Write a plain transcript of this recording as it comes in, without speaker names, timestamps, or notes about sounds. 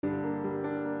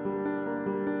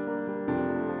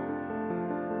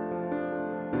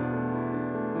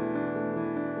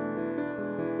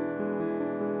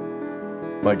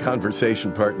My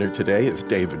conversation partner today is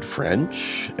David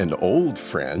French, an old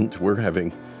friend. We're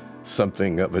having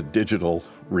something of a digital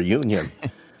reunion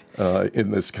in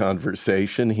this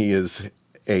conversation. He is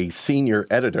a senior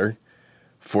editor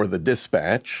for The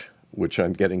Dispatch, which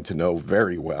I'm getting to know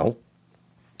very well,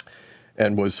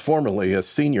 and was formerly a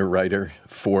senior writer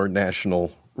for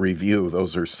National Review.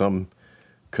 Those are some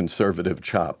conservative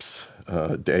chops,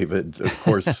 David. Of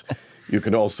course, you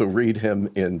can also read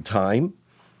him in Time,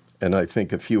 and I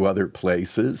think a few other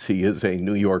places. He is a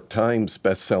New York Times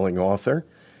bestselling author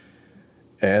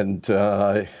and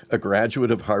a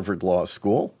graduate of Harvard Law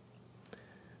School,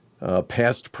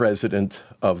 past president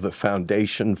of the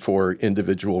Foundation for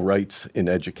Individual Rights in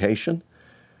Education,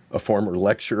 a former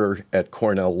lecturer at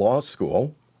Cornell Law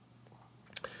School,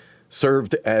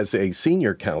 served as a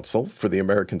senior counsel for the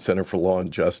American Center for Law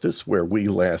and Justice, where we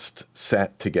last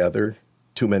sat together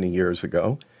too many years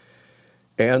ago,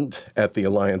 and at the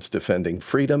Alliance Defending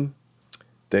Freedom.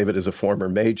 David is a former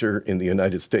major in the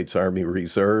United States Army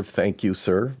Reserve. Thank you,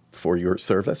 sir, for your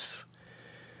service.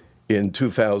 In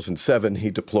 2007, he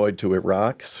deployed to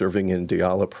Iraq, serving in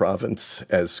Diyala Province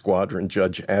as Squadron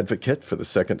Judge Advocate for the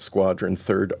 2nd Squadron,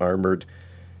 3rd Armored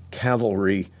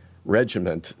Cavalry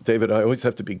Regiment. David, I always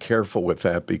have to be careful with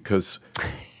that because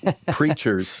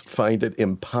preachers find it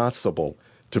impossible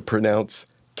to pronounce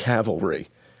cavalry.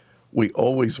 We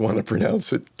always want to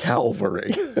pronounce it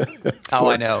Calvary. Oh,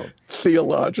 I know.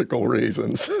 Theological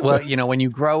reasons. Well, when you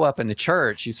grow up in the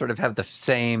church, you sort of have the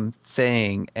same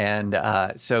thing. And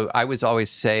so I was always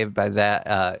saved by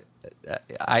that.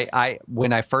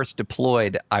 When I first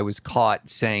deployed, I was caught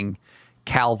saying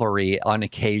Calvary on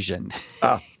occasion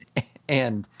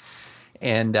and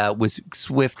was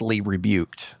swiftly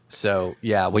rebuked. So,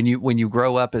 yeah, when you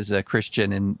grow up as a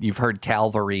Christian and you've heard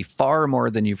Calvary far more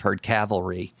than you've heard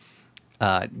cavalry,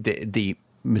 the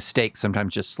mistake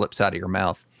sometimes just slips out of your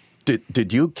mouth.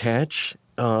 Did you catch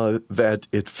that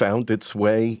it found its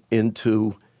way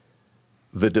into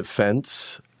the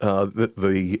defense,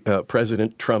 the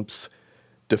President Trump's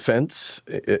defense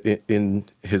in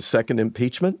his second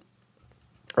impeachment?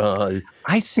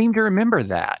 I seem to remember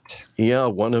that. Yeah,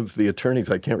 one of the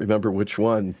attorneys, I can't remember which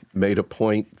one, made a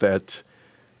point that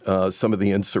some of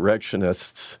the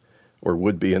insurrectionists or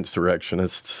would-be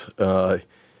insurrectionists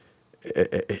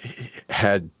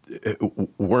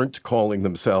weren't calling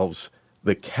themselves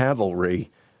the cavalry.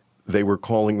 They were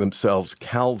calling themselves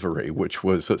Calvary, which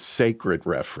was a sacred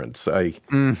reference. I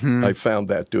found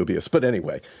that dubious. But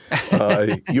anyway,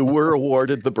 you were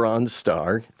awarded the Bronze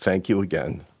Star. Thank you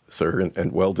again, sir,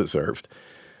 and well-deserved.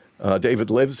 David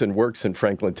lives and works in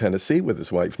Franklin, Tennessee with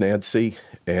his wife, Nancy,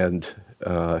 and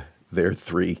their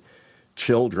 3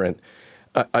 children.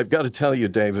 I've got to tell you,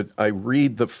 David, I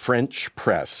read the French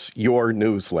press, your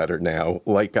newsletter now,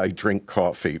 like I drink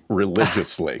coffee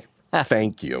religiously.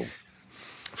 Thank you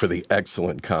for the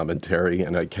excellent commentary,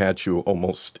 and I catch you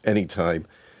almost any time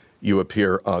you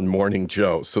appear on Morning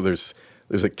Joe. So there's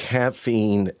a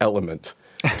caffeine element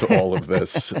to all of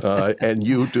this, and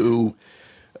you do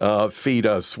feed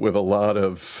us with a lot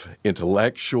of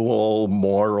intellectual,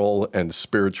 moral, and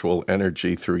spiritual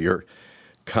energy through your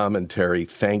commentary.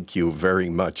 Thank you very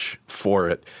much for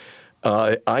it.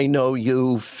 I know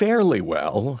you fairly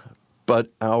well, but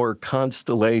our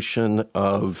constellation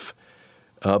of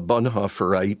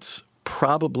Bonhoefferites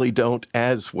probably don't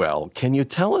as well. Can you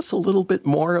tell us a little bit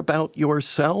more about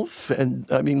yourself? And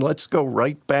let's go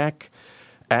right back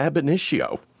ab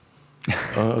initio.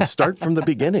 Start from the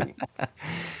beginning.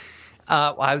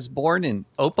 I was born in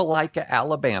Opelika,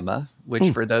 Alabama,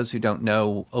 which for those who don't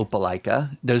know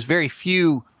Opelika, there's very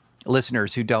few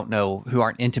listeners who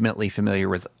aren't intimately familiar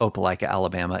with Opelika,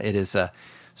 Alabama. It is a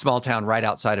small town right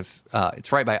outside of,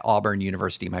 it's right by Auburn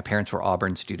University. My parents were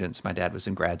Auburn students. My dad was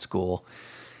in grad school.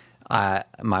 My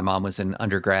mom was in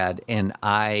undergrad. And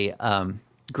I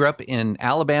grew up in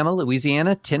Alabama,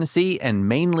 Louisiana, Tennessee, and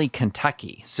mainly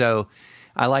Kentucky. So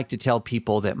I like to tell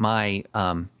people that my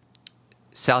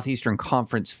Southeastern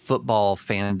Conference football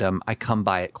fandom, I come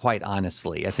by it quite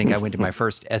honestly. I think I went to my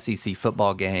first SEC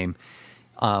football game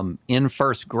in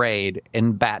first grade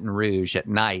in Baton Rouge at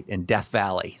night in Death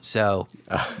Valley. So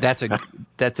that's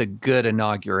a good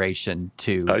inauguration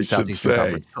to Southeastern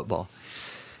Conference football.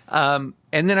 And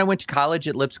then I went to college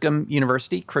at Lipscomb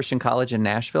University, Christian College in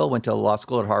Nashville, went to law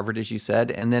school at Harvard, as you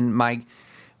said. And then my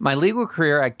legal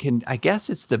career, I guess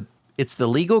it's the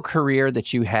legal career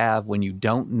that you have when you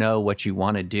don't know what you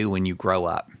want to do when you grow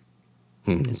up.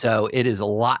 So it is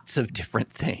lots of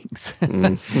different things.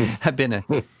 I've been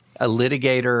a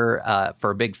litigator for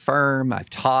a big firm. I've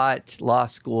taught law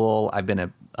school. I've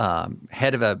been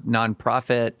head of a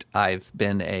nonprofit. I've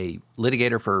been a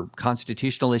litigator for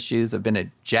constitutional issues. I've been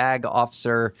a JAG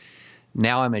officer.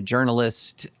 Now I'm a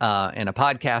journalist and a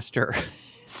podcaster.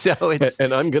 So it's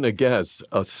And I'm going to guess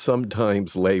a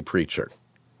sometimes lay preacher.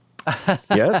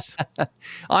 Yes?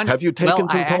 Have you taken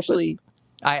to the pulpit?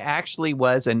 I actually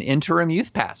was an interim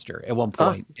youth pastor at one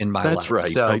point in my life. That's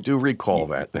right. So, I do recall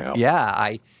that now.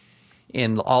 yeah,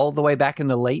 in all the way back in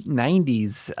the late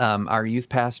 90s, our youth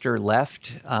pastor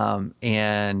left,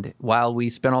 and while we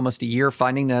spent almost a year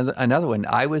finding another one,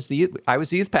 I was the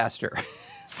youth pastor.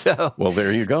 So, well,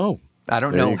 there you go. I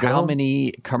don't know how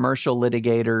many commercial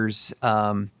litigators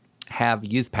have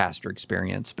youth pastor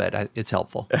experience, but it's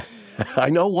helpful. I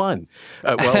know one.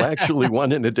 Well, actually,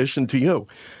 one in addition to you.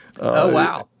 Oh,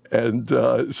 wow. And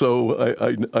so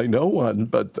I know one,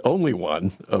 but only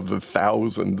one of the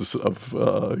thousands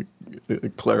of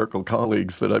clerical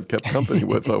colleagues that I've kept company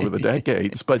with over the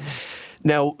decades. But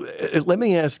now, let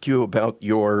me ask you about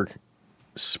your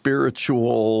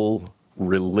spiritual,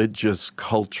 religious,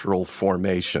 cultural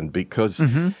formation, because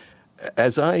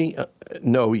as I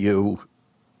know you,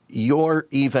 your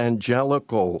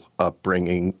evangelical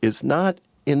upbringing is not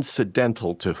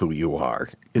incidental to who you are.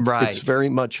 It's very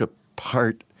much a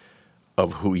part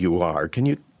of who you are. Can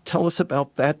you tell us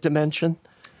about that dimension?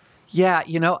 Yeah,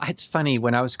 it's funny.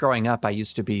 When I was growing up, I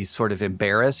used to be sort of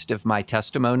embarrassed of my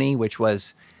testimony, which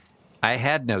was I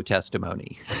had no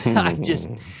testimony. I just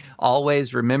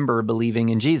always remember believing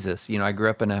in Jesus. I grew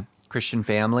up in a Christian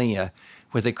family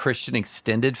with a Christian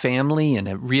extended family and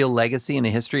a real legacy and a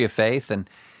history of faith.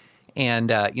 And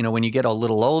when you get a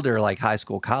little older, like high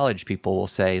school, college, people will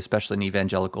say, especially in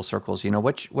evangelical circles,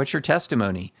 what's your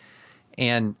testimony?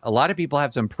 And a lot of people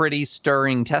have some pretty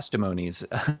stirring testimonies,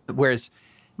 whereas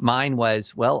mine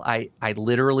was, well, I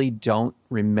literally don't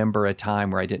remember a time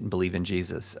where I didn't believe in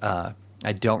Jesus.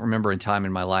 I don't remember a time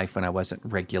in my life when I wasn't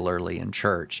regularly in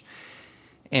church.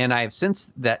 And I have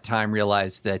since that time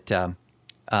realized that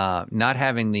not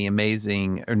having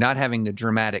the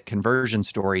dramatic conversion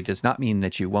story does not mean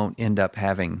that you won't end up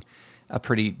having a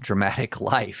pretty dramatic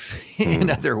life in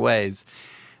other ways.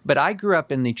 But I grew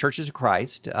up in the Churches of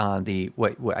Christ.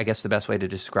 I guess the best way to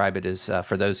describe it is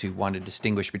for those who want to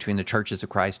distinguish between the Churches of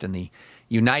Christ and the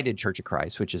United Church of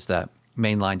Christ, which is the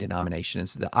mainline denomination,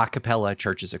 is the a cappella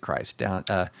Churches of Christ,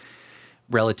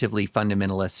 relatively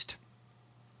fundamentalist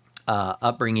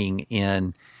upbringing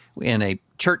in a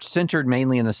church centered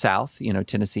mainly in the South,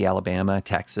 Tennessee, Alabama,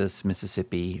 Texas,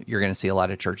 Mississippi. You're going to see a lot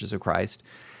of Churches of Christ.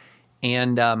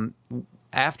 And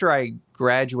after I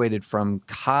graduated from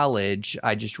college,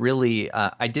 I just really,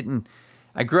 I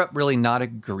grew up really not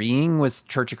agreeing with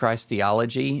Church of Christ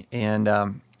theology. And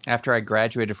after I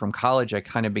graduated from college, I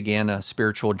kind of began a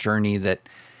spiritual journey that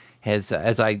has,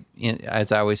 as I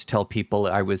always tell people,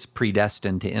 I was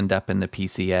predestined to end up in the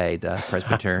PCA, the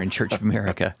Presbyterian Church of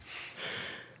America.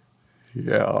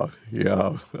 Yeah.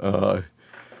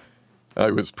 I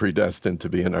was predestined to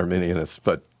be an Arminianist,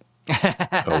 but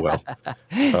oh, well.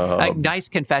 Nice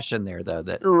confession there, though.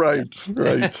 Right.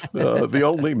 The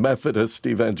only Methodist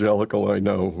evangelical I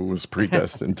know who was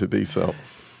predestined to be so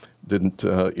didn't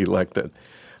elect it.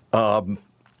 And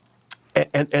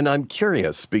I'm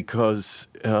curious because,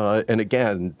 and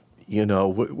again,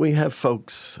 we have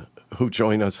folks who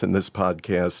join us in this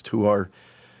podcast who are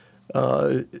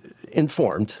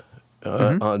informed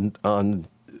on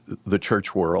the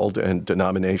church world and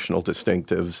denominational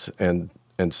distinctives and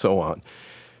so on.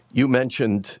 You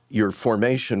mentioned your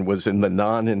formation was in the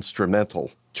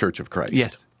non-instrumental Church of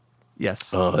Christ.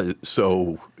 Yes.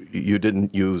 So you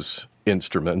didn't use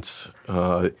instruments,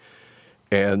 which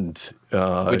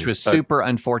was super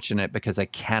unfortunate because I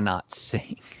cannot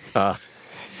sing.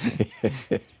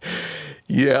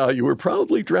 Yeah, you were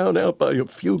probably drowned out by a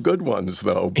few good ones,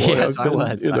 though. Boy, yes, I've been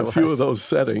I was. in a few of those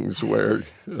settings where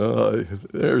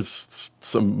there's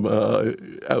some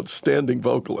outstanding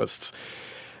vocalists.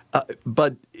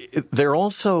 But they're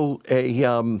also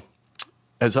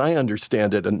as I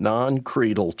understand it, a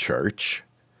non-creedal church.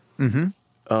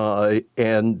 So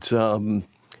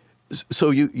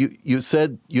you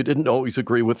said you didn't always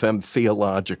agree with them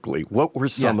theologically. What were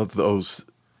some of those?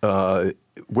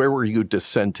 Where were you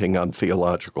dissenting on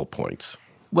theological points?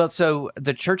 Well, so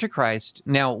the Church of Christ,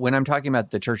 now when I'm talking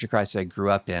about the Church of Christ I grew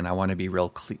up in, I want to be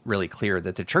really clear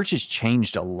that the church has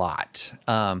changed a lot.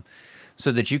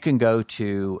 So that you can go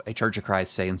to a Church of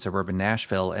Christ, say in suburban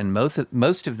Nashville, and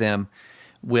most of them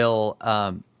will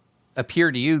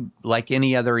appear to you like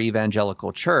any other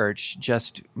evangelical church,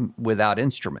 just without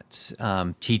instruments.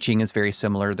 Teaching is very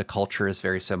similar. The culture is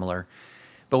very similar.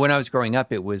 But when I was growing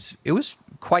up, it was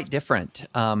quite different.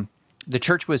 the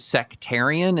church was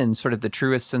sectarian in sort of the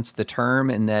truest sense of the term,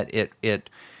 in that it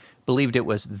believed it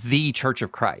was the Church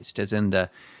of Christ, as in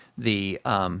the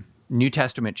New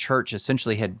Testament church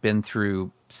essentially had been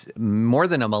through more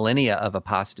than a millennia of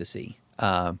apostasy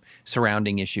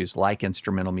surrounding issues like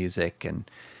instrumental music and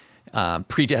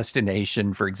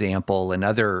predestination, for example, and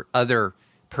other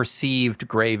perceived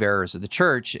grave errors of the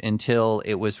church until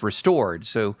it was restored.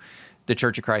 So the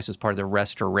Church of Christ was part of the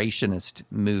Restorationist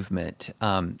movement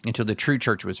until the true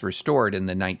church was restored in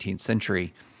the 19th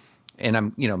century. And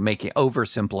I'm,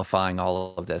 oversimplifying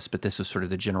all of this, but this is sort of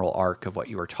the general arc of what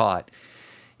you were taught.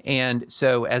 And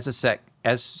so as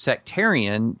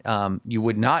sectarian, you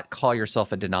would not call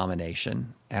yourself a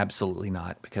denomination. Absolutely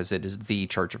not, because it is the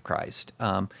Church of Christ.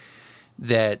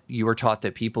 That you were taught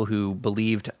that people who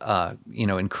believed,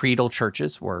 in creedal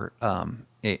churches were,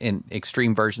 in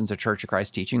extreme versions of Church of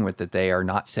Christ teaching, that they are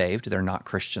not saved, they're not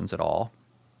Christians at all.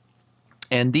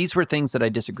 And these were things that I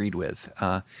disagreed with.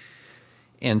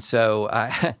 And so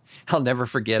I'll never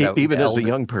forget. Even as a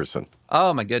young person.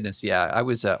 Oh, my goodness. Yeah, I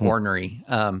was ornery.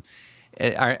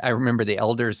 I remember the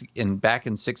elders back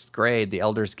in sixth grade, the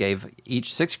elders gave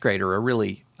each sixth grader a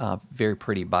really very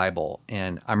pretty Bible.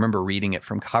 And I remember reading it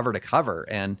from cover to cover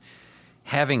and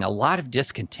having a lot of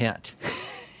discontent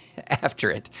after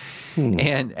it.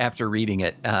 And after reading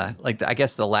it, I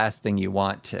guess the last thing you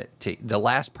want the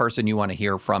last person you want to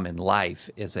hear from in life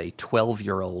is a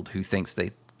 12-year-old who thinks they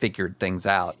figured things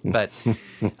out. But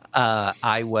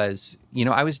I was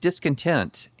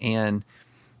discontent, and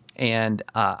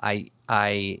I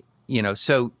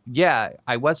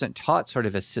wasn't taught sort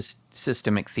of a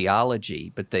systemic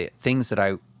theology, but the things that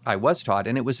I was taught,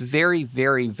 and it was very,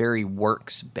 very, very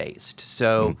works based.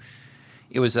 So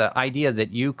it was an idea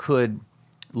that you could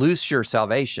lose your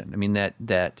salvation. I mean,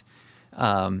 and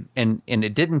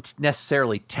it didn't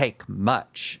necessarily take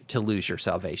much to lose your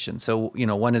salvation. So,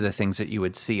 one of the things that you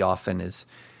would see often is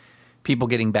people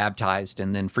getting baptized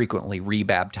and then frequently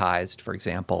rebaptized, for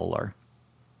example, or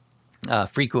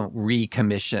frequent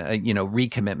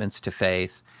recommitments to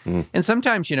faith. And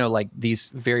sometimes, like these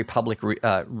very public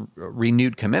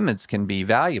renewed commitments can be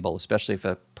valuable, especially if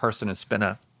a person has spent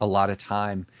a lot of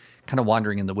time kind of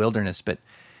wandering in the wilderness. But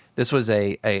this was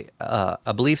a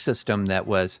belief system that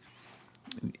was,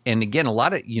 and again, a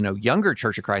lot of, younger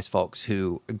Church of Christ folks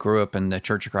who grew up in the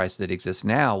Church of Christ that exists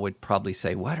now would probably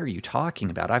say, "What are you talking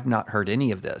about? I've not heard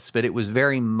any of this." But it was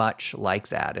very much like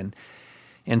that.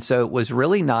 And so it was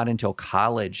really not until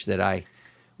college that I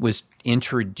was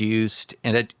introduced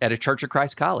at a Church of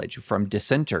Christ college, from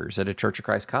dissenters at a Church of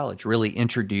Christ college, really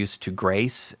introduced to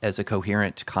grace as a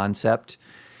coherent concept,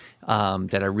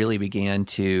 that I really began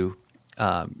to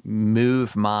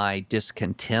move my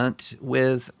discontent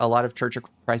with a lot of Church of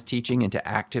Christ teaching into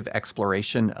active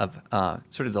exploration of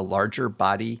sort of the larger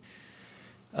body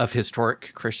of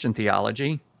historic Christian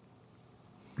theology.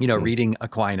 Reading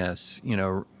Aquinas,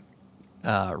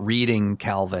 reading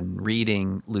Calvin,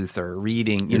 reading Luther,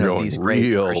 reading, these great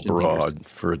real Christian broad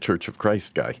thinkers. For a Church of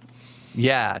Christ guy.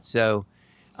 Yeah. So,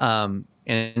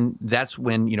 and that's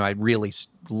when, I really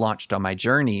launched on my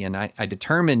journey, and I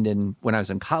determined when I was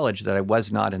in college that I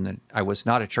was not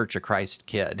a Church of Christ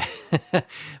kid,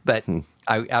 but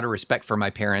out of respect for my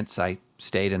parents, I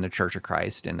stayed in the Church of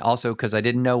Christ, and also because I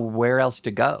didn't know where else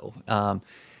to go.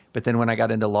 But then when I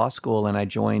got into law school and I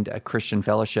joined a Christian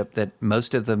fellowship that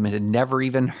most of them had never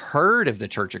even heard of the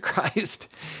Church of Christ,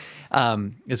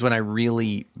 is when I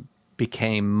really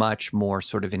became much more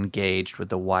sort of engaged with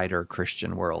the wider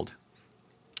Christian world.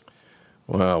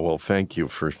 Wow. Well, thank you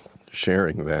for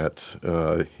sharing that.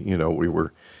 We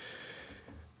were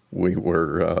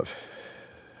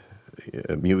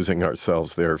amusing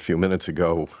ourselves there a few minutes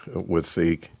ago with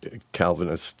the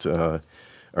Calvinist,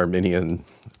 Arminian,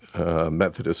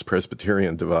 Methodist,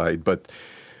 Presbyterian divide. But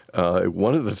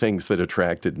one of the things that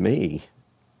attracted me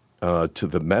to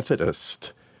the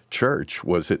Methodist Church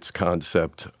was its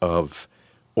concept of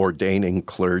ordaining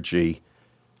clergy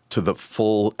to the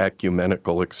full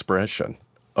ecumenical expression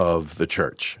of the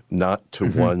church, not to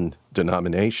one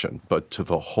denomination, but to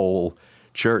the whole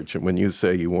church. And when you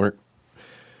say you weren't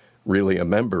really a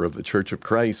member of the Church of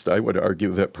Christ, I would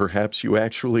argue that perhaps you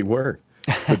actually were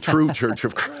the true Church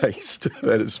of Christ.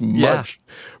 That is much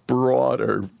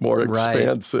broader, more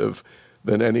expansive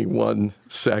than any one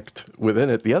sect within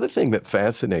it. The other thing that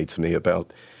fascinates me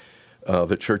about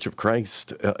the Church of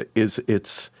Christ is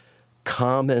its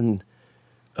common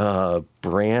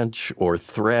branch or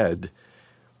thread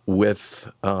with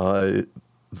the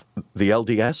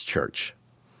LDS Church.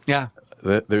 Yeah.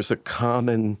 There's a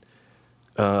common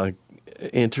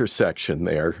intersection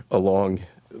there along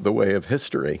the way of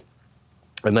history.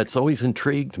 And that's always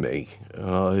intrigued me.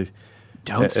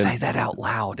 Don't say that out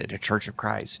loud at a Church of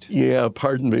Christ. Yeah,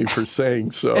 pardon me for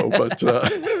saying so, but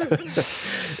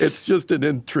it's just an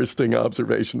interesting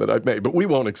observation that I've made. But we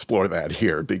won't explore that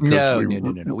here because No.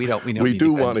 We don't. We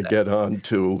do want to get on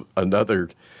to another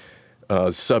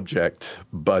subject,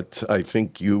 but I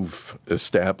think you've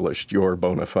established your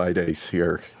bona fides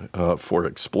here for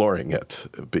exploring it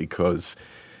because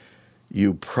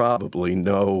you probably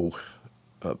know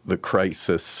the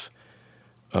crisis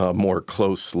more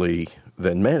closely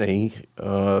than many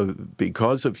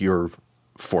because of your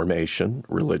formation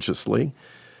religiously,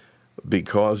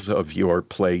 because of your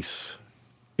place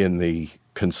in the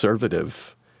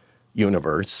conservative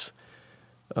universe,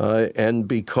 and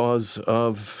because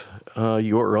of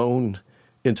your own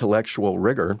intellectual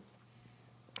rigor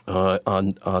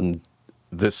on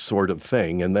this sort of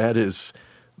thing, and that is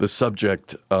the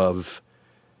subject of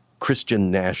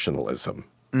Christian nationalism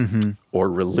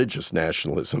or religious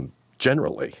nationalism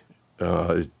generally.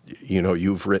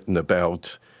 You've written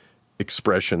about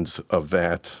expressions of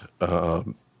that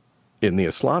in the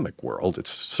Islamic world.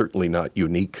 It's certainly not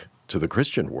unique to the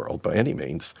Christian world by any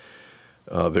means.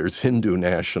 There's Hindu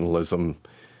nationalism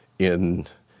in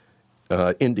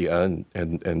India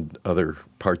and other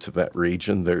parts of that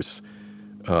region. There's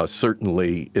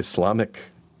certainly Islamic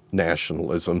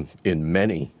nationalism in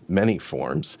many, many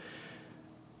forms.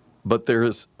 But there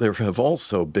have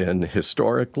also been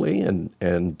historically and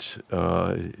in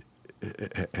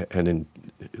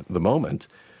the moment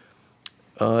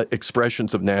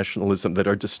expressions of nationalism that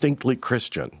are distinctly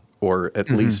Christian or at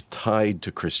least tied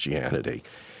to Christianity.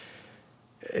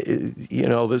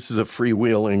 This is a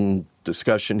freewheeling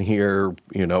discussion here.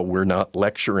 We're not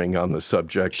lecturing on the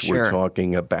subject. Sure. We're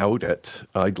talking about it.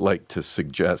 I'd like to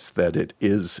suggest that it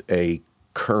is a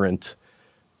current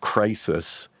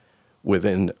crisis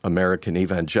within American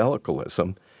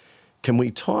evangelicalism. Can we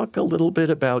talk a little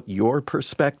bit about your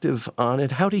perspective on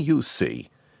it? How do you see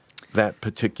that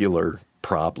particular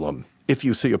problem, if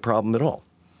you see a problem at all?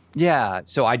 Yeah,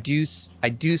 so I do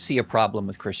see a problem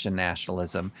with Christian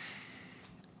nationalism,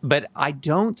 but I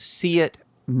don't see it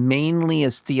mainly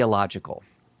as theological.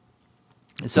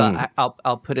 So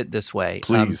I'll put it this way.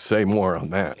 Please say more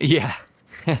on that. Yeah.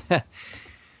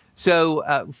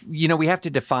 So, we have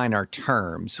to define our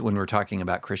terms when we're talking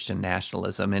about Christian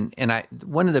nationalism. And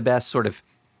one of the best sort of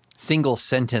single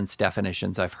sentence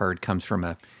definitions I've heard comes from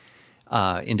a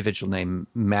individual named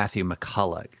Matthew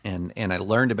McCulloch. And I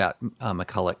learned about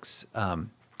McCulloch's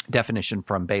definition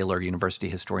from Baylor University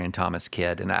historian Thomas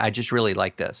Kidd. And I just really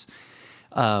like this.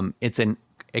 It's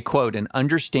a quote, an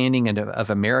understanding of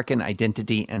American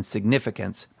identity and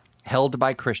significance held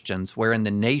by Christians, wherein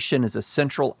the nation is a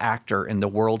central actor in the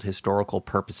world historical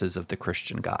purposes of the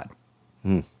Christian God.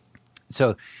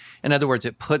 So, in other words,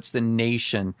 it puts the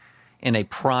nation in a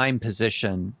prime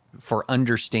position for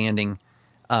understanding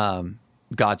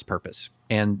God's purpose,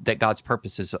 and that God's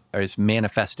purpose is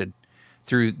manifested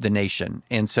through the nation.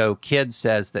 And so Kidd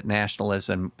says that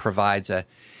nationalism provides an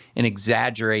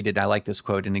exaggerated, I like this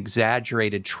quote, an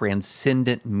exaggerated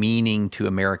transcendent meaning to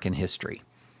American history.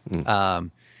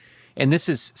 And this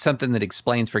is something that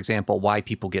explains, for example, why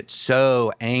people get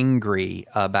so angry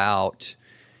about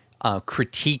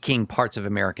critiquing parts of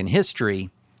American history,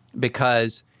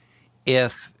 because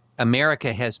if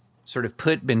America has sort of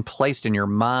been placed in your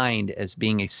mind as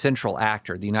being a central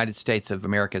actor, the United States of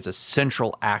America is a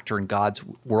central actor in God's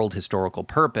world historical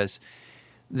purpose,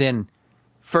 then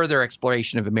further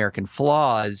exploration of American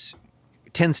flaws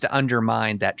tends to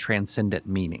undermine that transcendent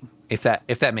meaning, if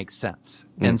that makes sense.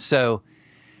 And so,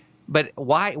 but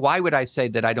why would I say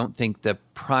that I don't think the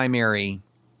primary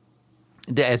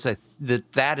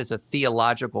that is a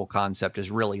theological concept is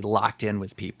really locked in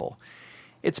with people?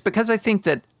 It's because I think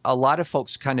that a lot of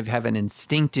folks kind of have an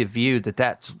instinctive view that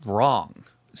that's wrong.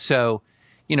 So,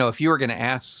 if you were going to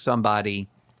ask somebody,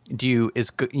 do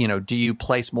you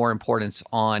place more importance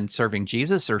on serving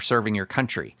Jesus or serving your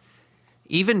country?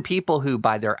 Even people who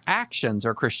by their actions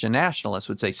are Christian nationalists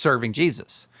would say serving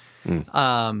Jesus.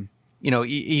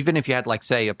 Even if you had, like,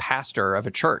 say, a pastor of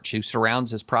a church who surrounds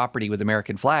his property with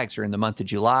American flags during the month of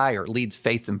July, or leads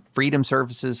faith and freedom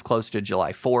services close to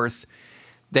July 4th,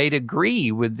 they'd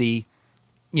agree with the,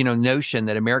 notion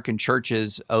that American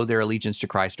churches owe their allegiance to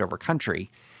Christ over country.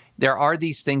 There are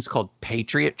these things called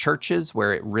patriot churches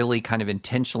where it really kind of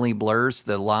intentionally blurs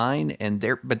the line,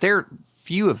 but there are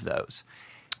few of those.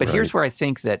 But Right. Here's where I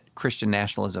think that Christian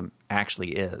nationalism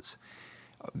actually is.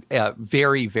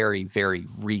 Very, very, very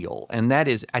real. And that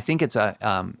is, I think it's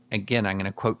again, I'm going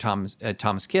to quote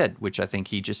Thomas Kidd, which I think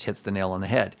he just hits the nail on the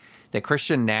head, that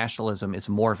Christian nationalism is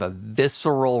more of a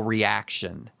visceral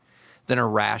reaction than a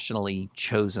rationally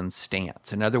chosen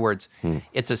stance. In other words,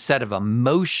 it's a set of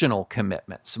emotional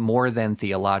commitments more than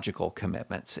theological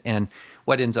commitments. And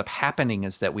what ends up happening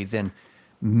is that we then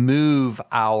move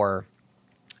our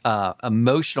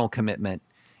emotional commitment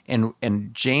and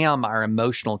jam our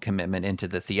emotional commitment into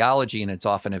the theology, and it's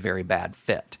often a very bad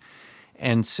fit.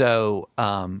 And so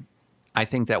I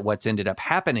think that what's ended up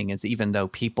happening is, even though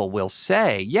people will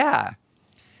say, yeah,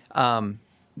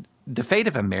 the fate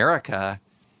of America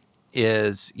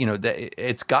is,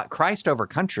 it's got Christ over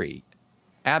country,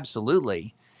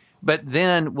 absolutely. But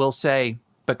then we'll say,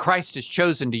 but Christ has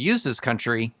chosen to use this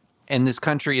country, and this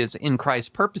country is in Christ's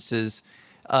purposes,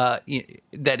 that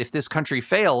if this country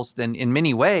fails, then in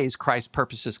many ways, Christ's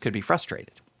purposes could be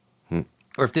frustrated.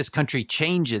 Or if this country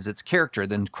changes its character,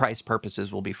 then Christ's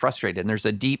purposes will be frustrated. And there's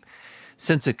a deep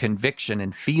sense of conviction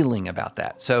and feeling about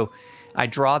that. So I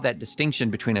draw that distinction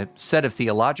between a set of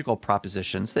theological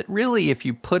propositions that really, if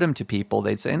you put them to people,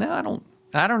 they'd say, no,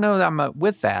 I don't know that I'm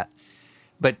with that.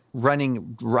 But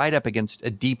running right up against a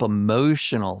deep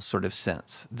emotional sort of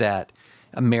sense that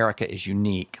America is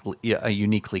unique,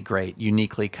 uniquely great,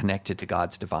 uniquely connected to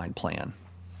God's divine plan.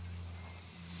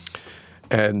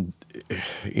 And,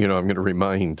 I'm going to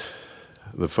remind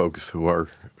the folks who are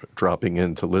dropping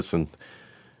in to listen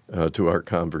to our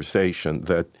conversation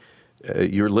that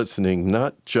you're listening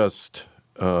not just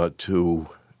to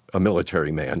a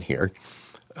military man here,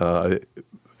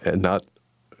 and not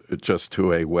just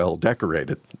to a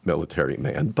well-decorated military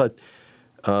man, but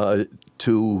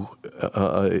to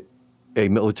a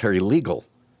military legal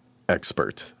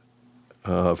expert,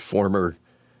 former,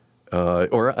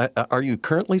 or are you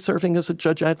currently serving as a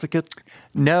judge advocate?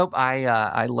 Nope,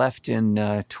 I left in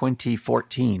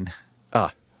 2014.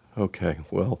 Ah, okay.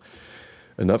 Well,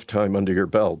 enough time under your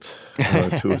belt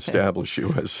to establish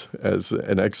you as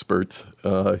an expert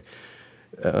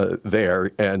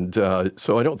there. And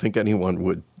so I don't think anyone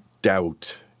would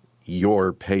doubt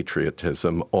your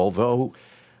patriotism, although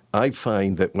I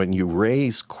find that when you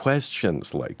raise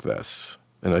questions like this,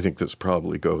 and I think this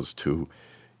probably goes to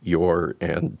your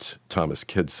and Thomas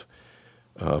Kidd's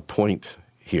point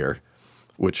here,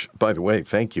 which, by the way,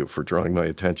 thank you for drawing my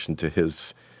attention to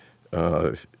his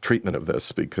treatment of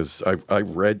this, because I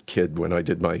read Kidd when I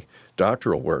did my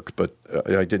doctoral work, but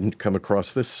I didn't come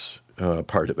across this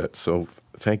part of it. So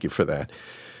thank you for that.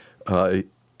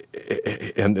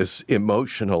 And this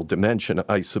emotional dimension,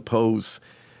 I suppose,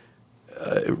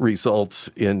 results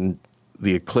in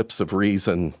the eclipse of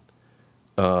reason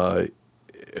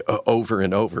over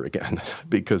and over again.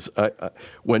 Because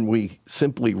when we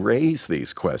simply raise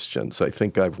these questions, I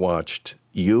think I've watched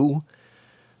you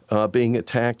being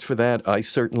attacked for that. I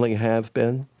certainly have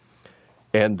been.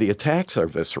 And the attacks are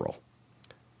visceral.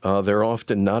 They're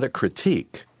often not a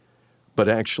critique, but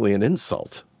actually an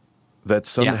insult. That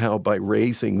somehow by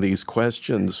raising these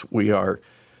questions, we are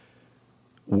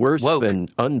worse Woke. than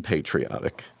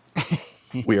unpatriotic.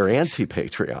 We are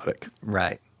anti-patriotic.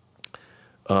 Right.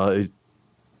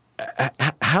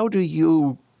 How do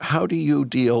you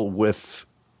deal with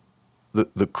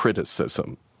the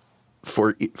criticism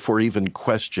for even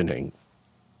questioning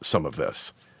some of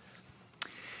this?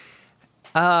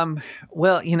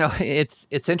 Well,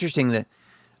 it's interesting that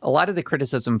a lot of the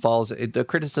criticism falls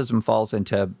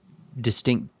into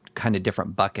distinct kind of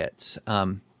different buckets.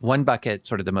 One bucket,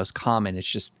 sort of the most common, is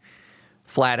just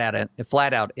flat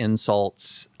out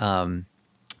insults,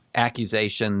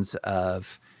 accusations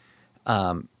of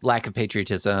lack of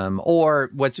patriotism,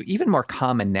 or what's even more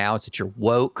common now is that you're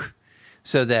woke,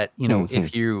 so that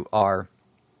if you are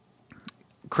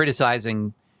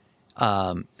criticizing,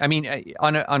 on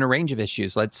a range of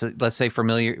issues, let's say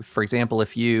for example,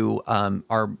 if you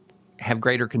have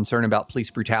greater concern about police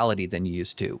brutality than you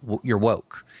used to, you're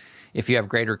woke. If you have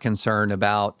greater concern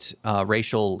about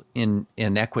racial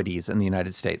inequities in the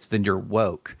United States, then you're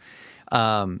woke.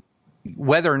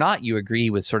 Whether or not you agree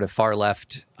with sort of far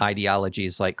left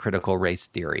ideologies like critical race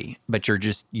theory, but you're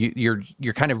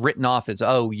kind of written off as,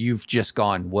 oh, you've just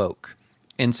gone woke.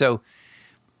 And so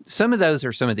some of those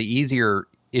are some of the easier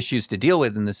issues to deal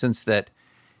with, in the sense that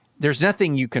there's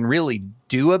nothing you can really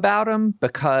do about them,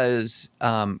 because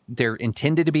they're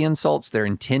intended to be insults. They're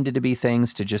intended to be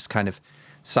things to just kind of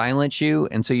silence you.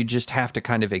 And so you just have to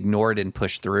kind of ignore it and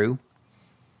push through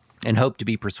and hope to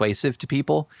be persuasive to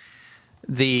people.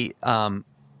 And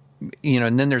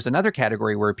then there's another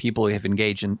category where people have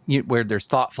engaged in, where there's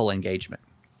thoughtful engagement.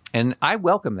 And I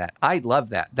welcome that. I love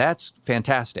that. That's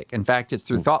fantastic. In fact, it's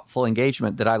through thoughtful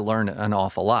engagement that I learn an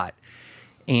awful lot.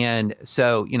 And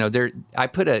so, there's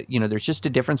just a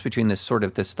difference between this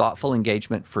thoughtful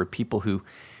engagement for people who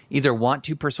either want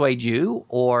to persuade you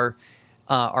or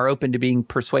are open to being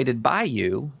persuaded by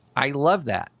you. I love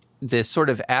that. This sort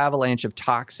of avalanche of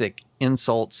toxic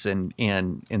insults and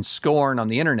scorn on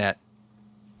the internet.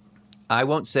 I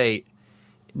won't say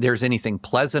there's anything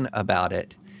pleasant about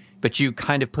it, but you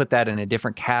kind of put that in a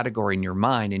different category in your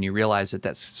mind, and you realize that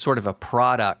that's sort of a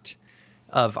product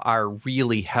of our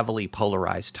really heavily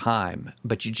polarized time.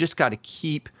 But you just got to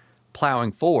keep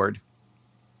plowing forward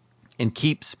and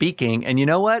keep speaking. And you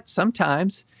know what?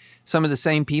 Sometimes some of the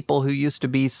same people who used to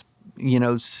be,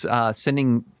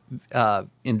 sending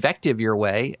invective your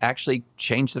way actually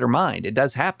change their mind. It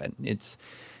does happen.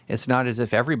 It's not as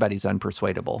if everybody's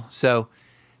unpersuadable. So,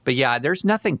 but yeah, there's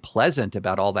nothing pleasant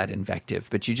about all that invective,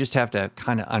 but you just have to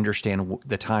kind of understand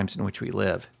the times in which we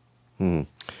live. And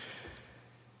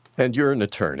you're an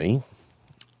attorney,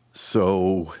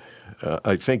 so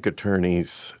I think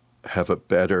attorneys have a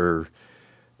better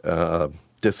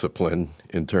discipline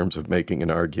in terms of making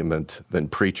an argument than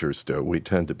preachers do. We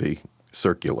tend to be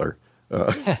circular.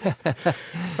 I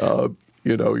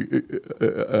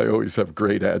always have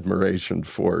great admiration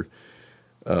for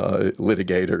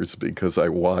litigators because I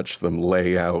watch them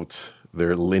lay out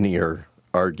their linear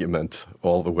argument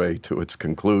all the way to its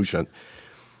conclusion.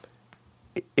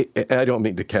 I don't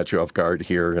mean to catch you off guard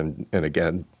here, and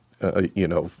again,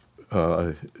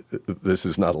 this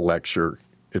is not a lecture,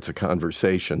 it's a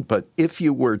conversation. But if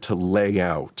you were to lay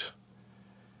out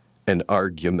an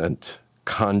argument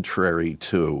contrary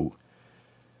to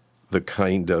the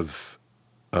kind of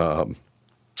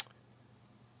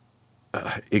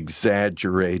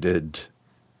exaggerated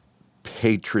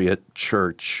patriot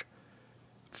church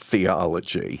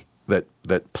theology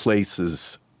that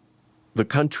places the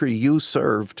country you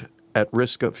served at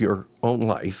risk of your own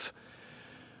life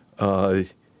in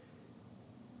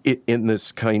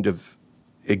this kind of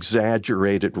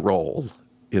exaggerated role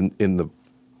in the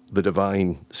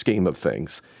divine scheme of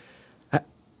things,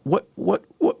 what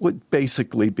would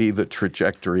basically be the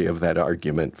trajectory of that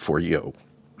argument for you?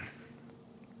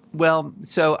 Well,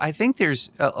 so I think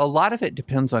there's a lot of it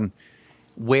depends on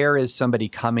where is somebody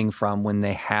coming from when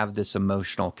they have this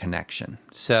emotional connection.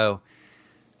 So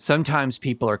sometimes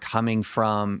people are coming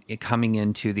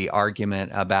into the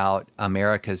argument about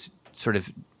America's sort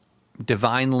of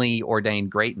divinely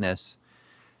ordained greatness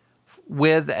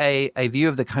with a view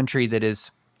of the country that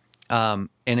is in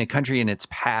a country in its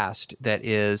past that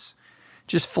is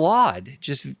just flawed,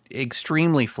 just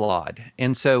extremely flawed.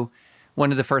 And so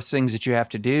one of the first things that you have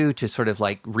to do to sort of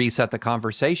like reset the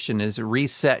conversation is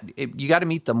you got to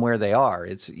meet them where they are.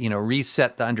 It's,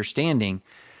 reset the understanding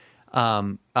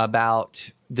about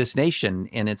this nation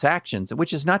and its actions,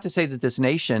 which is not to say that this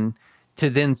nation to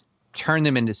then turn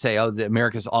them into say,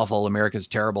 America's awful, America's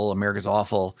terrible, America's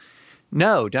awful.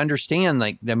 No, to understand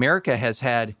like America has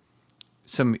had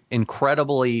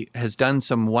has done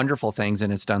some wonderful things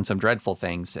and it's done some dreadful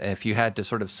things. If you had to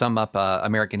sort of sum up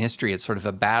American history, it's sort of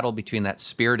a battle between that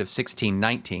spirit of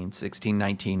 1619.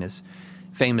 1619 is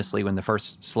famously when the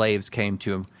first slaves came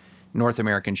to North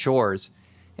American shores.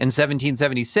 In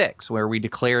 1776, where we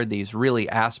declared these really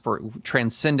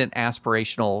transcendent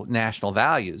aspirational national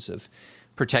values of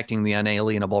protecting the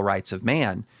unalienable rights of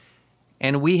man.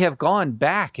 And we have gone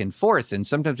back and forth, and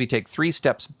sometimes we take 3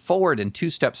 steps forward and 2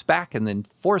 steps back, and then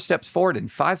 4 steps forward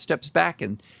and 5 steps back.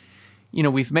 And,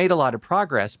 we've made a lot of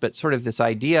progress, but sort of this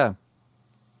idea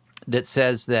that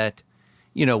says that,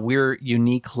 we're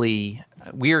uniquely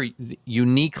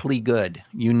good.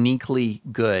 Uniquely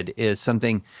good is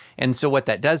something. And so what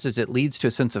that does is it leads to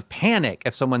a sense of panic.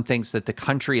 If someone thinks that the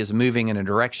country is moving in a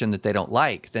direction that they don't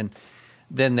like, then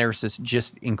there's this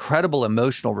just incredible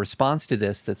emotional response to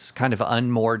this that's kind of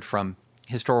unmoored from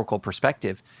historical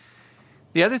perspective.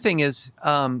 The other thing is,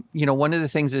 one of the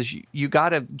things is you got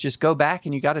to just go back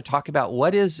and you got to talk about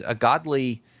what is a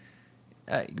godly,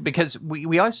 because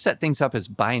we always set things up as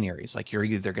binaries. Like you're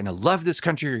either going to love this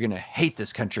country or you're going to hate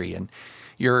this country. And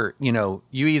you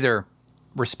either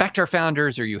respect our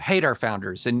founders or you hate our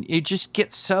founders. And it just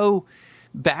gets so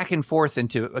back and forth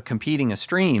into competing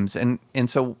extremes. And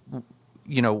so,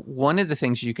 one of the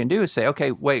things you can do is say,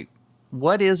 okay, wait,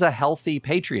 what is a healthy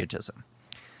patriotism?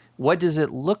 What does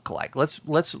it look like? Let's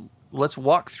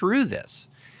walk through this.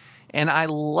 And I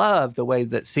love the way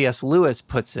that C.S. Lewis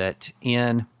puts it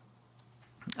in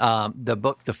the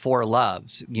book, The Four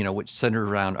Loves, which centered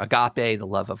around agape, the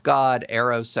love of God,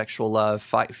 eros, sexual love,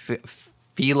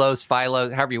 philos, philo,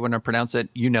 however you want to pronounce it,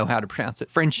 how to pronounce it,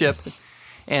 friendship.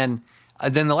 And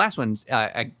then the last one,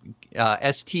 STORGE,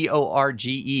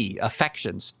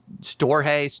 affections,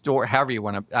 storge, however you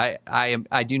want to.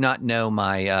 I do not know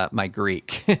my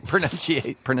Greek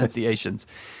pronunciations,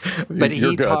 but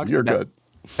You're good.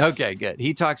 Okay, good.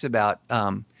 He talks about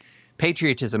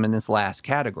patriotism in this last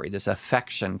category, this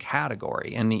affection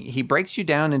category. And he breaks you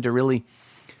down into really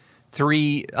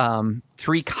three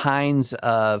kinds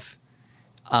of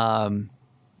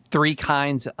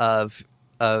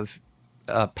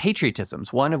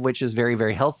patriotisms, one of which is very,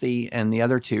 very healthy, and the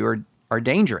other two are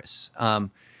dangerous.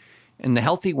 And the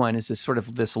healthy one is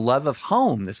this love of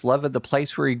home, this love of the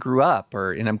place where he grew up,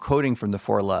 and I'm quoting from the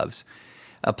Four Loves,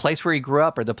 a place where he grew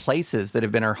up, or the places that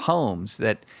have been our homes,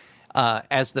 that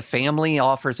as the family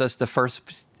offers us the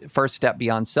first step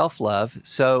beyond self-love,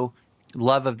 so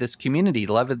love of this community,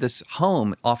 love of this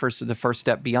home offers the first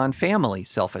step beyond family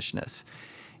selfishness.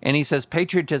 And he says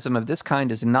patriotism of this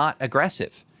kind is not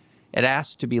aggressive. It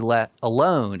asks to be let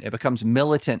alone. It becomes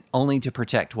militant only to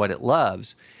protect what it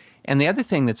loves. And the other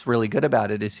thing that's really good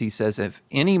about it is he says, if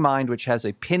any mind which has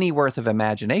a penny worth of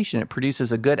imagination, it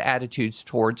produces a good attitude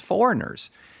towards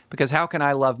foreigners. Because how can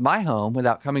I love my home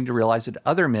without coming to realize that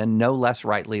other men no less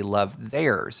rightly love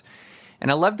theirs?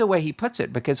 And I love the way he puts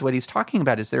it, because what he's talking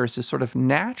about is there is this sort of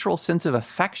natural sense of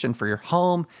affection for your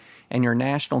home and your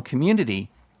national community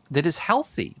that is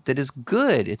healthy, that is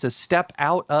good. It's a step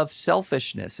out of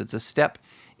selfishness. It's a step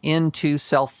into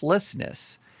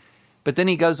selflessness. But then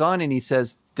he goes on and he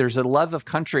says there's a love of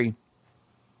country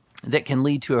that can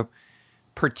lead to a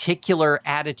particular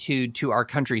attitude to our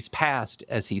country's past,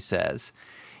 as he says.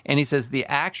 And he says the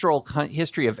actual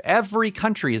history of every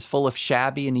country is full of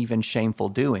shabby and even shameful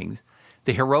doings.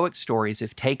 The heroic stories,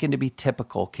 if taken to be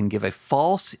typical, can give a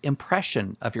false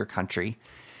impression of your country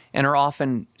and are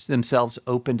often themselves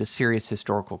open to serious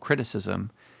historical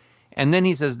criticism. And then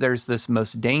he says there's this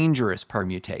most dangerous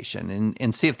permutation,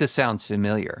 and see if this sounds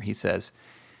familiar. He says,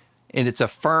 and it's a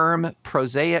firm,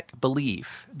 prosaic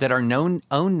belief that our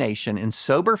own nation in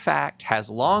sober fact has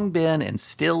long been and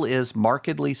still is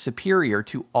markedly superior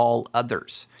to all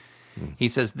others. He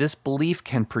says this belief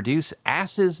can produce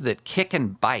asses that kick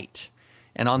and bite,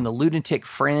 and on the lunatic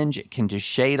fringe, it can just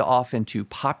shade off into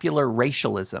popular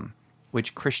racialism,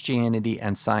 which Christianity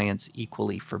and science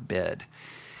equally forbid.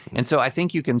 And so I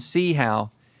think you can see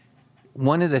how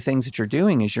one of the things that you're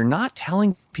doing is you're not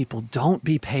telling people don't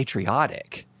be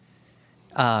patriotic.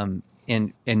 And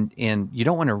you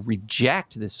don't want to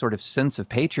reject this sort of sense of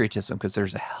patriotism, because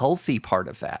there's a healthy part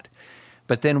of that.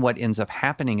 But then what ends up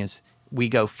happening is we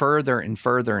go further and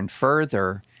further and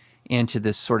further into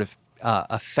this sort of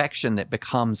affection that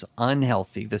becomes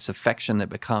unhealthy, this affection that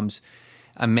becomes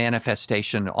a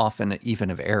manifestation often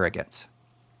even of arrogance.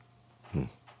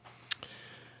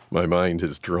 My mind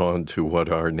is drawn to what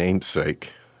our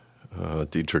namesake,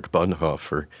 Dietrich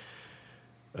Bonhoeffer,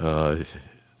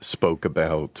 spoke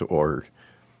about or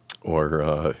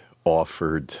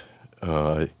offered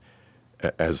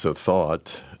as a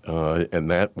thought,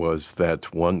 and that was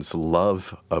that one's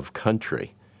love of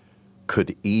country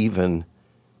could even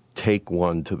take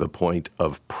one to the point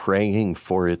of praying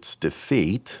for its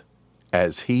defeat,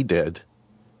 as he did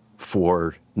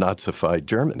for Nazified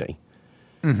Germany,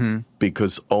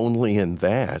 because only in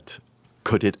that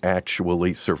could it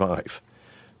actually survive.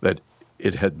 That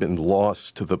it had been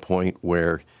lost to the point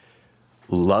where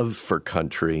love for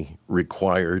country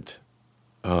required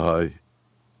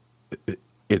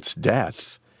its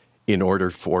death in order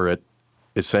for it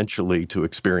essentially to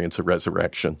experience a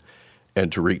resurrection and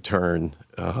to return,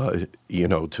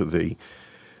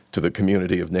 to the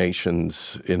community of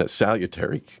nations in a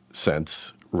salutary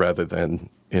sense rather than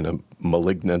in a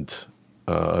malignant,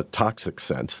 toxic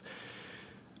sense.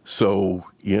 So,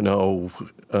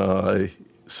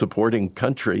 supporting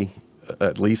country,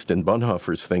 at least in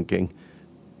Bonhoeffer's thinking,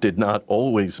 did not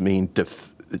always mean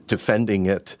defending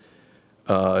it,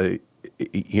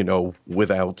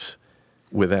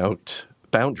 without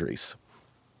boundaries.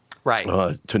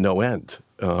 Right. To no end.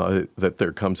 That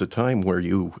there comes a time where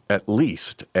you at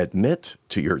least admit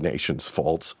to your nation's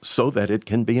faults so that it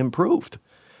can be improved.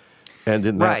 And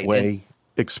in that way,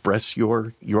 express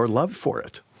your love for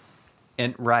it.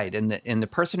 And the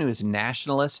person who is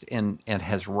nationalist and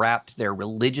has wrapped their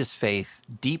religious faith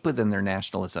deep within their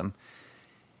nationalism,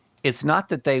 it's not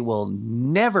that they will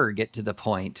never get to the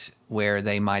point where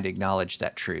they might acknowledge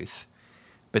that truth,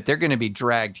 but they're going to be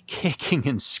dragged kicking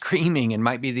and screaming and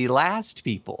might be the last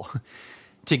people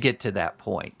to get to that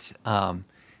point.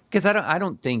 Because I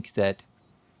don't think that,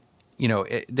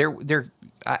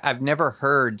 I've never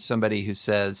heard somebody who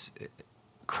says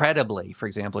credibly, for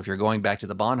example, if you're going back to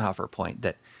the Bonhoeffer point,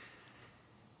 that,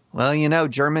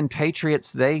 German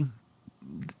patriots,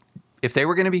 if they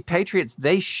were going to be patriots,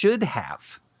 they should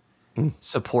have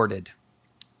supported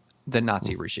the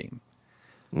Nazi regime.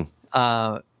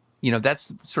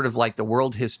 That's sort of like the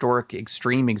world historic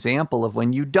extreme example of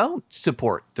when you don't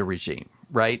support the regime,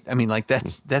 right? I mean, like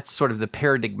that's sort of the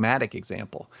paradigmatic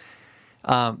example.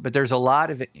 But there's a lot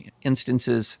of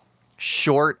instances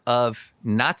short of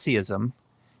Nazism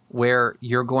where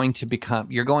you're going to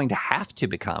have to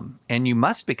become, and you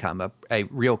must become a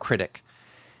real critic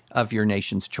of your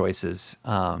nation's choices,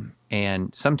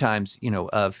 and sometimes,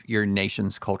 of your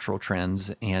nation's cultural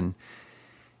trends and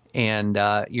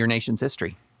your nation's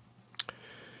history.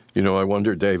 I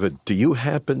wonder, David, do you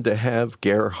happen to have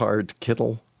Gerhard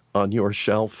Kittel on your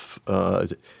shelf?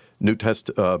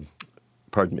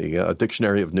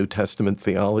 Dictionary of New Testament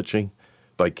Theology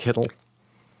by Kittel?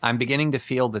 I'm beginning to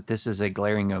feel that this is a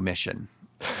glaring omission.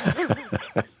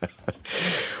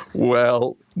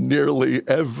 Well, nearly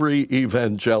every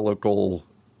evangelical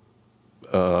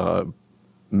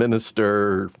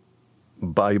minister,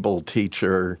 Bible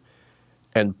teacher,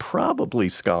 and probably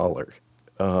scholar,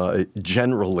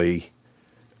 generally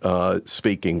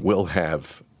speaking, will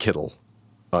have Kittel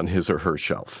on his or her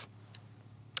shelf.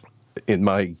 In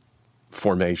my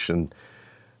formation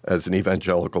as an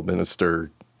evangelical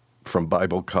minister, from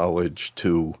Bible college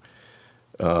to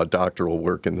doctoral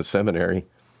work in the seminary,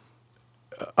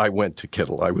 I went to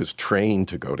Kittel. I was trained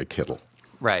to go to Kittel.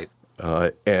 Right.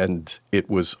 And it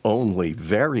was only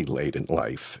very late in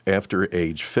life, after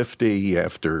age 50,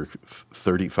 after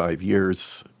 35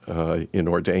 years in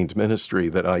ordained ministry,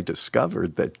 that I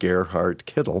discovered that Gerhard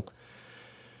Kittel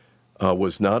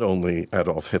was not only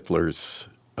Adolf Hitler's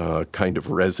kind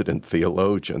of resident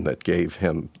theologian that gave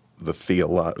him the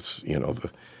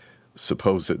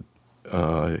supposed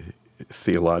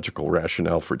theological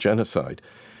rationale for genocide,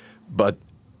 but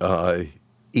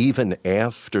even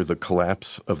after the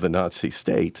collapse of the Nazi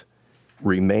state,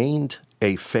 remained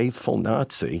a faithful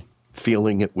Nazi,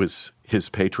 feeling it was his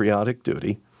patriotic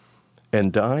duty,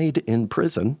 and died in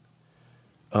prison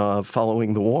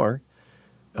following the war,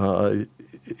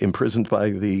 imprisoned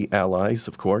by the Allies,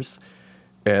 of course,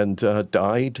 and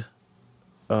died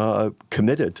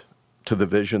committed to the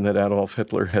vision that Adolf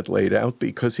Hitler had laid out,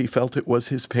 because he felt it was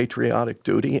his patriotic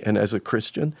duty, and as a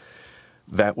Christian,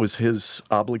 that was his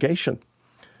obligation,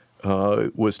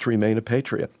 was to remain a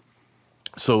patriot.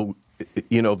 So,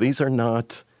 these are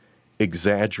not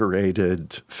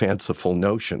exaggerated, fanciful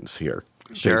notions here.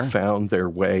 Sure. They found their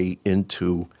way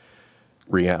into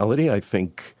reality. I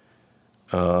think,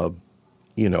 I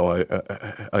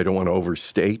don't want to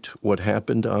overstate what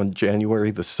happened on January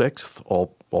the 6th,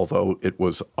 although it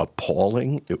was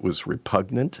appalling, it was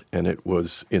repugnant, and it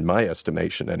was, in my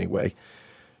estimation anyway,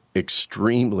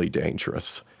 extremely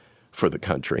dangerous for the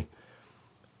country.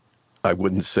 I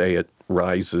wouldn't say it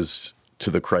rises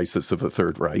to the crisis of the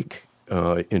Third Reich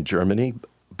in Germany,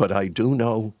 but I do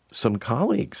know some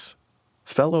colleagues,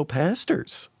 fellow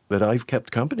pastors that I've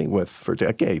kept company with for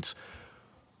decades,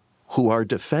 who are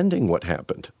defending what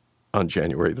happened on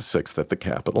January the 6th at the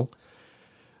Capitol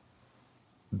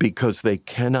because they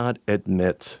cannot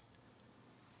admit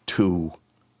to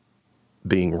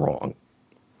being wrong.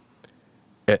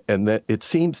 And that it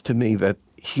seems to me that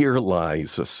here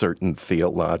lies a certain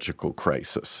theological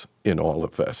crisis in all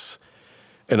of this.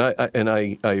 And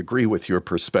I agree with your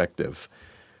perspective,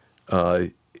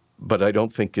 but I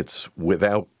don't think it's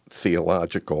without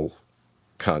theological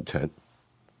content.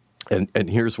 And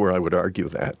here's where I would argue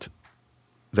that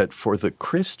for the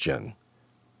Christian,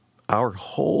 our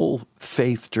whole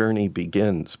faith journey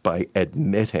begins by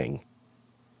admitting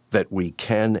that we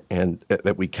can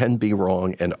be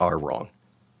wrong and are wrong,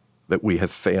 that we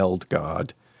have failed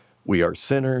God, we are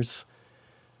sinners,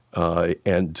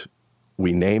 and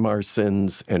we name our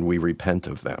sins and we repent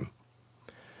of them.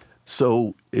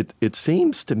 So it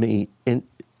seems to me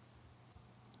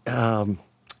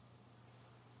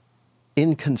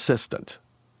inconsistent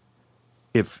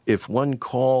if one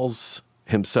calls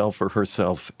himself or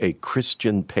herself a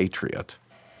Christian patriot,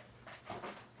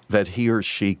 that he or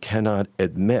she cannot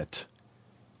admit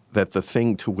that the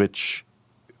thing to which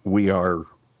we are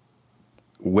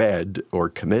wed or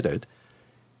committed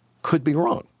could be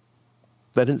wrong.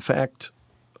 That, in fact,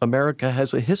 America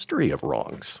has a history of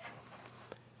wrongs.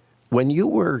 When you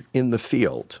were in the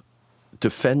field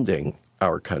defending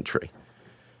our country,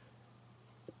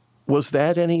 was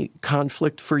that any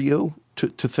conflict for you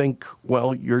to think,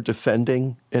 well, you're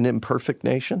defending an imperfect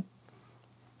nation?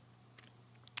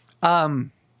 No,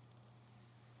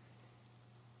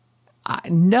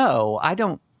 I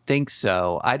don't think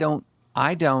so.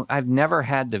 I've never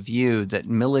had the view that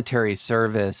military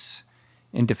service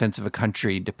in defense of a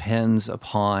country depends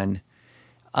upon,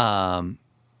 that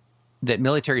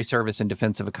military service in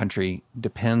defense of a country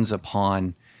depends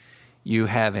upon you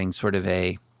having sort of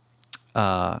a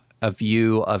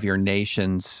view of your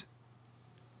nation's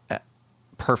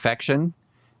perfection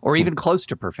or even close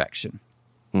to perfection.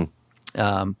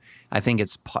 I think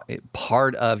it's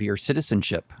part of your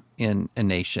citizenship in a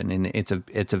nation, and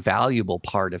it's a valuable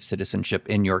part of citizenship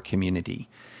in your community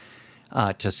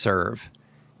to serve.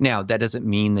 Now, that doesn't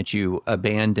mean that you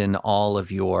abandon all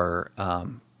of your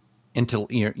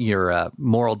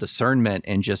moral discernment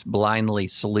and just blindly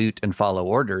salute and follow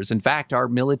orders. In fact, our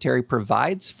military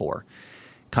provides for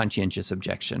conscientious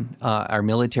objection. Our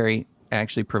military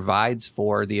actually provides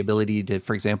for the ability to,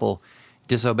 for example,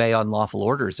 disobey unlawful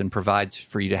orders, and provides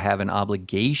for you to have an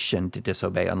obligation to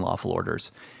disobey unlawful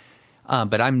orders.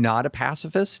 But I'm not a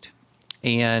pacifist.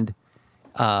 And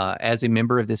as a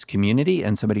member of this community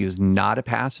and somebody who's not a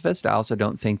pacifist, I also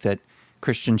don't think that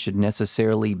Christians should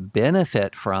necessarily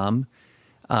benefit from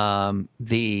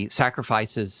the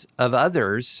sacrifices of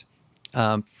others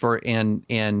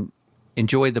and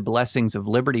enjoy the blessings of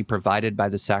liberty provided by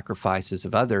the sacrifices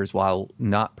of others while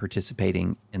not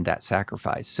participating in that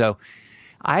sacrifice. So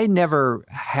I never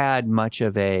had much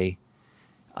of a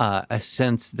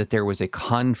sense that there was a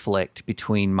conflict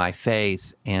between my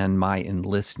faith and my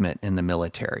enlistment in the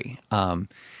military.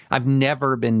 I've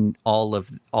never been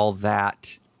all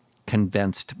that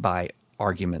convinced by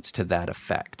arguments to that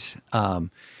effect.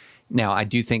 Now, I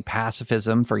do think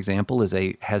pacifism, for example,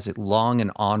 has a long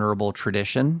and honorable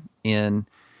tradition in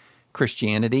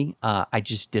Christianity. I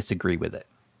just disagree with it.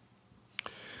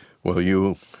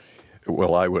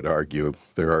 Well, I would argue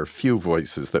there are few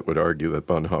voices that would argue that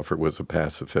Bonhoeffer was a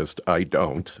pacifist. I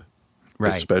don't,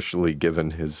 right. Especially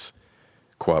given his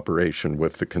cooperation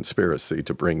with the conspiracy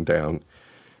to bring down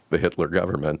the Hitler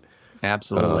government.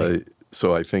 Absolutely.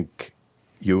 So I think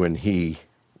you and he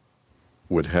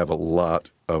would have a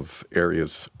lot of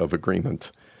areas of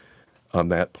agreement on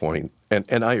that point.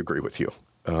 And I agree with you.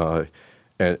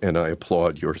 And I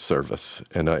applaud your service.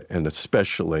 And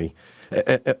especially,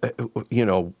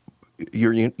 you're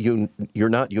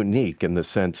not unique in the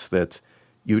sense that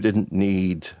you didn't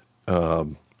need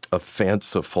a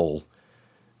fanciful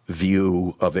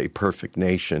view of a perfect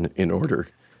nation in order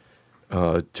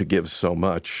to give so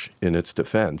much in its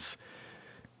defense.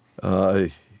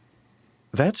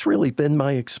 That's really been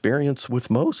my experience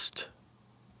with most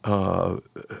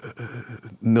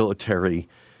military,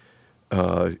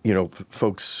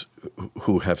 folks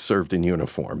who have served in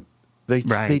uniform.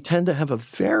 They tend to have a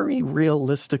very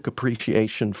realistic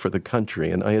appreciation for the country,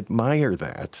 and I admire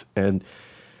that. And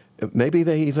maybe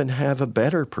they even have a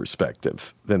better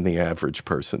perspective than the average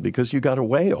person, because you got to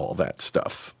weigh all that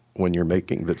stuff when you're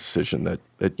making the decision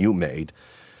that you made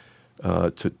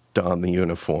to don the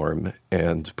uniform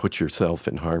and put yourself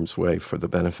in harm's way for the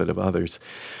benefit of others.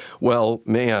 Well,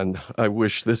 man, I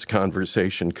wish this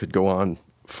conversation could go on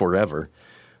forever.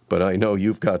 But I know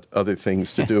you've got other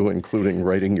things to do, including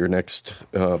writing your next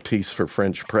piece for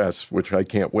French Press, which I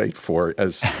can't wait for,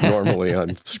 as normally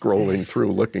I'm scrolling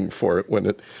through looking for it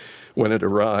when it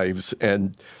arrives.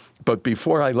 But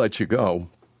before I let you go,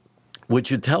 would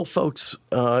you tell folks,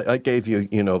 I gave you,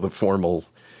 the formal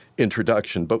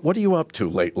introduction, but what are you up to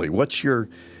lately? What's your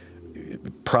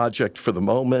project for the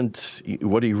moment?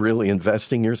 What are you really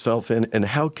investing yourself in? And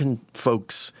how can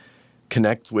folks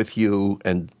connect with you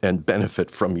and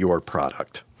benefit from your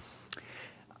product?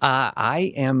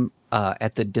 I am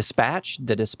at the Dispatch,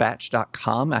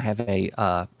 thedispatch.com. I have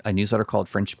a newsletter called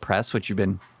French Press, which you've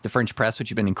been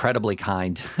incredibly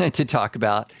kind to talk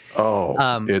about.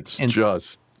 It's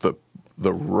just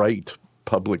the right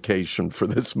publication for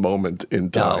this moment in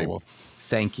time. Oh, well,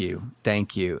 thank you.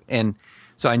 And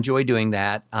so I enjoy doing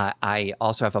that. I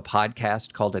also have a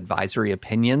podcast called Advisory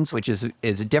Opinions, which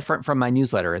is different from my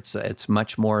newsletter. It's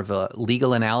much more of a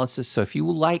legal analysis. So if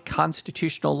you like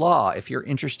constitutional law, if you're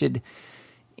interested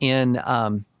in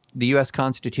the U.S.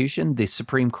 Constitution, the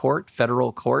Supreme Court,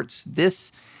 federal courts,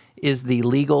 this is the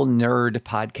legal nerd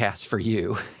podcast for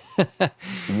you.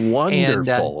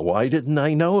 Wonderful. And, why didn't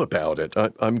I know about it?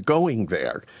 I'm going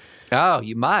there. Oh,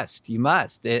 you must.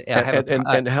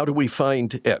 And how do we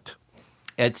find it?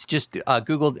 It's just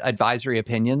Google Advisory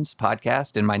Opinions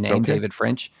podcast and my name, Okay. David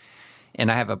French. And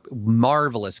I have a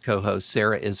marvelous co-host,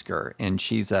 Sarah Isger, and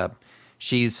she's a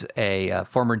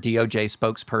former DOJ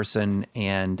spokesperson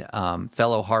and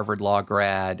fellow Harvard Law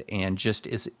grad, and has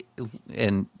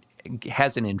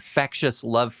an infectious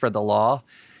love for the law.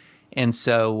 And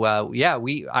so,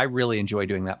 I really enjoy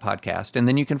doing that podcast. And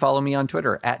then you can follow me on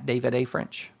Twitter at David A.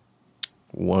 French.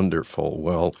 Wonderful.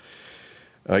 Well,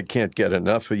 I can't get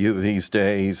enough of you these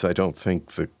days. I don't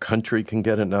think the country can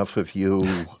get enough of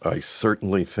you. I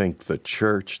certainly think the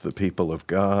church, the people of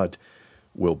God,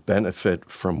 will benefit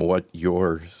from what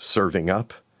you're serving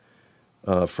up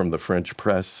from the French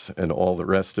Press and all the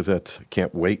rest of it.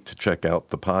 Can't wait to check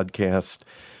out the podcast.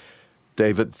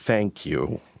 David, thank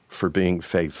you for being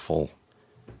faithful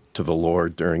to the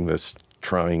Lord during this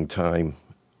trying time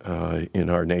in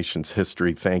our nation's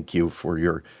history. Thank you for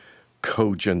your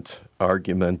cogent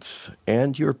arguments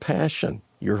and your passion,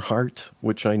 your heart,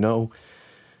 which I know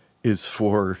is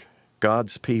for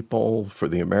God's people, for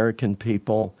the American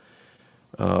people,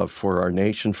 for our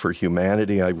nation, for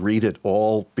humanity. I read it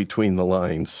all between the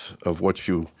lines of what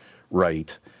you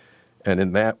write. And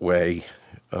in that way,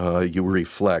 you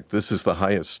reflect. This is the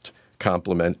highest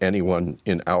compliment anyone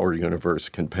in our universe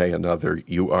can pay another.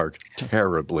 You are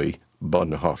terribly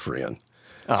Bonhoefferian.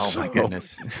 Oh, my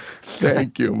goodness.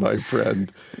 Thank you, my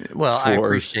friend. Well, I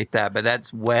appreciate that, but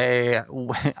that's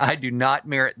I do not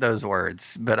merit those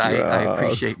words, but I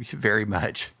appreciate you very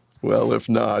much. Well, if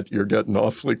not, you're getting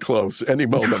awfully close. Any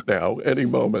moment now, any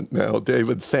moment now.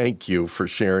 David, thank you for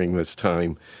sharing this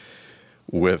time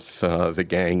with the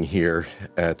gang here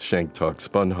at Shank Talks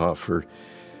Bonhoeffer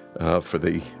for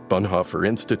the Bonhoeffer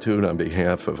Institute on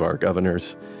behalf of our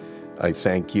governors. I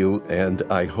thank you, and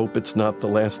I hope it's not the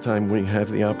last time we have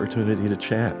the opportunity to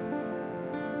chat.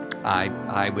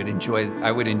 I would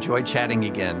enjoy chatting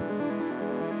again.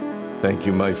 Thank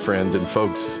you, my friend. And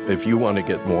folks, if you want to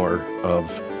get more of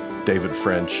David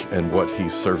French and what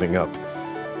he's serving up,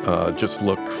 just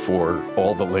look for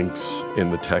all the links in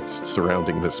the text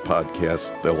surrounding this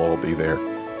podcast. They'll all be there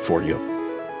for you.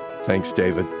 Thanks,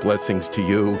 David. Blessings to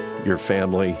you, your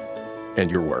family, and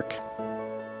your work.